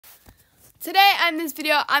Today in this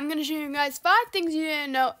video, I'm going to show you guys 5 things you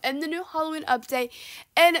didn't know in the new Halloween update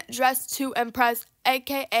in Dress to Impress,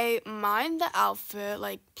 aka mind the outfit.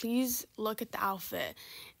 Like, please look at the outfit.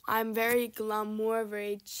 I'm very glamour,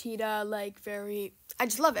 very cheetah, I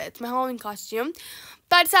just love it. It's my Halloween costume.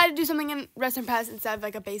 But I decided to do something in Dress to Impress instead of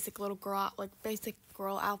like a basic little girl, basic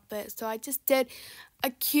girl outfit. So I just did a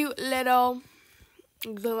cute little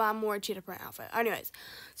glamour cheetah print outfit. Anyways,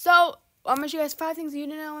 so I'm going to show you guys 5 things you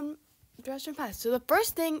didn't know in Dress to Impress. So the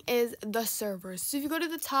first thing is the servers. So if you go to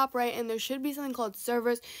the top right, and there should be something called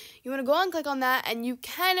servers, you want to go and click on that, and you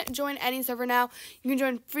can join any server now. You can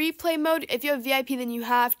join free play mode. If you have VIP, then you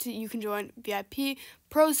can join VIP.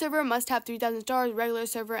 Pro server must have 3,000 stars, regular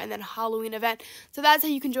server, and then Halloween event. So that's how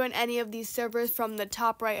you can join any of these servers from the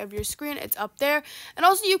top right of your screen. It's up there. And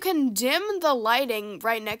also you can dim the lighting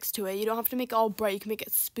right next to it. You don't have to make it all bright. You can make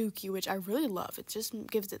it spooky, which I really love. It just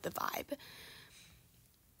gives it the vibe.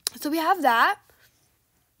 So we have that.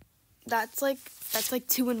 That's like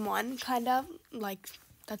 2-in-1 kind of. Like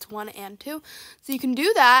that's 1 and 2. So you can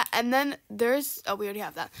do that, and then there's we already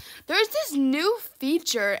have that. There's this new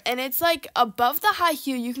feature, and it's like above the high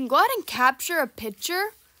hue. You can go ahead and capture a picture.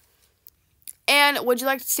 And would you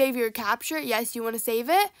like to save your capture? Yes, you want to save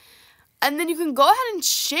it. And then you can go ahead and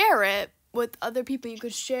share it with other people. You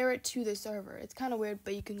could share it to the server. It's kind of weird,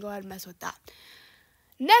 but you can go ahead and mess with that.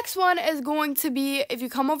 Next one is going to be, if you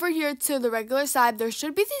come over here to the regular side, there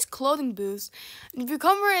should be these clothing booths. And if you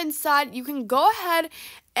come over inside, you can go ahead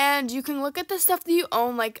and you can look at the stuff that you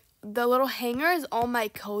own, like the little hangers, all my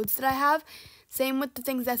codes that I have. Same with the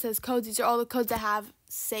things that says codes. These are all the codes I have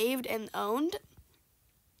saved and owned.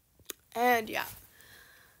 And yeah.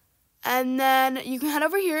 And then you can head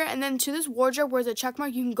over here, and then to this wardrobe where there's a check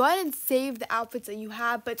mark, you can go ahead and save the outfits that you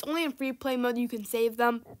have, but it's only in free play mode. You can save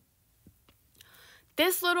them.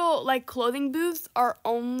 This little, clothing booths are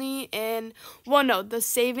only in, the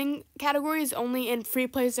saving category is only in free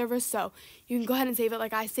play servers, so you can go ahead and save it.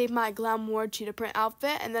 Like, I saved my glamour cheetah print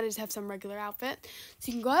outfit, and then I just have some regular outfit. So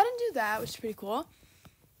you can go ahead and do that, which is pretty cool.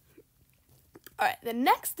 Alright, the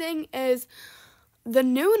next thing is the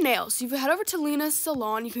new nails. So if you head over to Lena's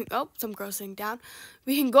salon, you can, some grossing down.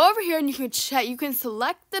 We can go over here, and you can check, you can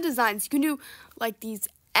select the designs. You can do, these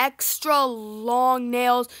extra long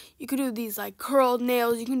nails. You can do these curled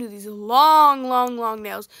nails. You can do these long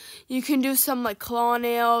nails. You can do some claw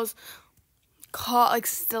nails,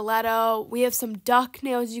 stiletto. We have some duck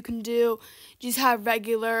nails you can do. You just have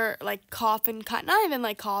regular coffin cut, not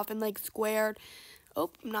even coffin, squared.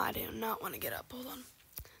 Oh no, I did not want to get up. Hold on.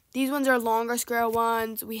 These ones are longer square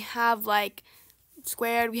ones. We have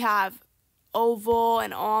squared. We have oval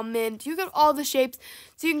and almond. You get all the shapes,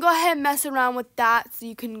 so you can go ahead and mess around with that. So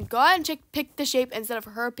you can go ahead and pick the shape instead of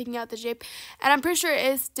her picking out the shape. And I'm pretty sure it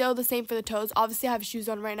is still the same for the toes. Obviously I have shoes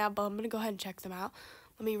on right now, but I'm gonna go ahead and check them out.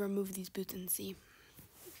 Let me remove these boots and see.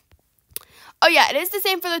 Oh yeah, it is the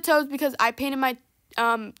same for the toes because I painted my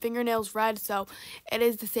fingernails red, so it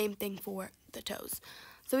is the same thing for the toes.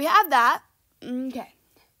 So we have that. Okay,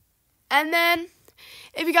 and then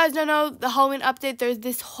if you guys don't know the Halloween update, there's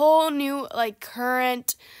this whole new,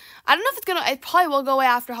 current, I don't know if it probably will go away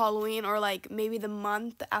after Halloween or, maybe the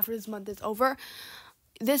month after this month is over.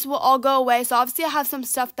 This will all go away. So, obviously, I have some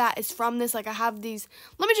stuff that is from this. I have these,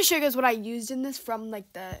 let me just show you guys what I used in this from, the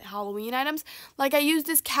Halloween items. I used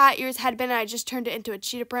this cat ears headband, and I just turned it into a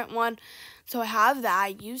cheetah print one. So, I have that. I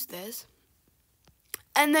used this.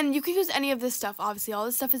 And then you can use any of this stuff. Obviously, all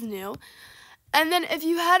this stuff is new. And then if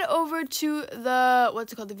you head over to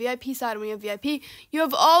the VIP side, when you have VIP, you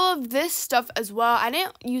have all of this stuff as well. I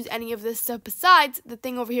didn't use any of this stuff besides the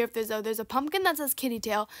thing over here. If there's a pumpkin that says kitty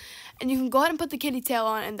tail, and you can go ahead and put the kitty tail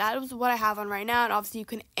on, and that is what I have on right now. And obviously you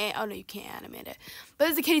can, oh no, you can't animate it. But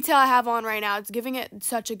there's a kitty tail I have on right now. It's giving it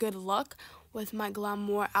such a good look with my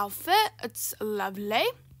glamour outfit. It's lovely.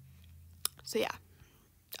 So yeah.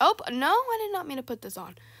 Oh, no, I did not mean to put this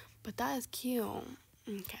on. But that is cute.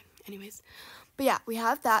 Okay, anyways. But yeah, we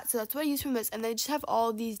have that, so that's what I use from this, and they just have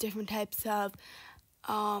all these different types of,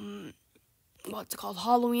 Halloween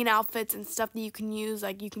outfits and stuff that you can use,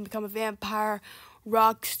 you can become a vampire,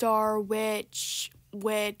 rock star, witch,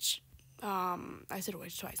 I said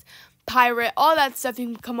witch twice, pirate, all that stuff, you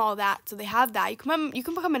can become all that, so they have that. You can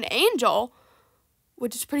become an angel,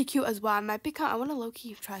 which is pretty cute as well. I want to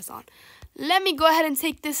low-key try this on. Let me go ahead and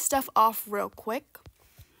take this stuff off real quick,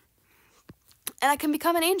 and I can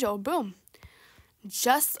become an angel, boom.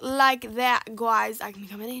 Just like that, guys, I can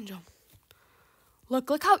become an angel.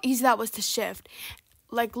 Look how easy that was to shift.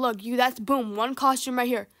 Look, that's boom, one costume right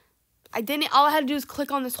here. all I had to do is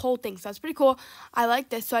click on this whole thing. So that's pretty cool. I like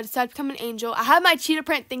this. So I decided to become an angel. I have my cheetah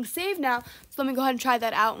print thing saved now. So let me go ahead and try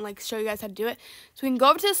that out and like show you guys how to do it. So we can go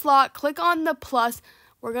over to the slot, click on the plus.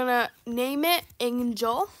 We're going to name it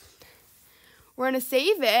Angel. We're going to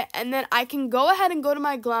save it. And then I can go ahead and go to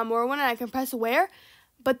my glamour one and I can press wear.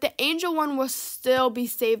 But the angel one will still be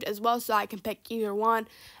saved as well. So I can pick either one.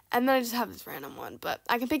 And then I just have this random one. But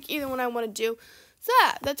I can pick either one I want to do. So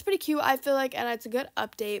yeah, that's pretty cute, I feel like, and it's a good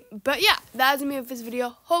update. But yeah, that was me with this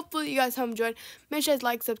video. Hopefully you guys have enjoyed. Make sure you guys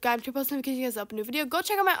like, subscribe, turn post notifications, you guys up a new video. Go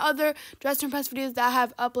check out my other dress to impress videos that I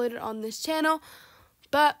have uploaded on this channel.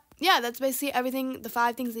 But yeah, that's basically everything, the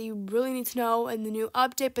 5 things that you really need to know in the new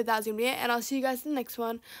update. But that's going to be it, and I'll see you guys in the next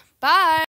one. Bye!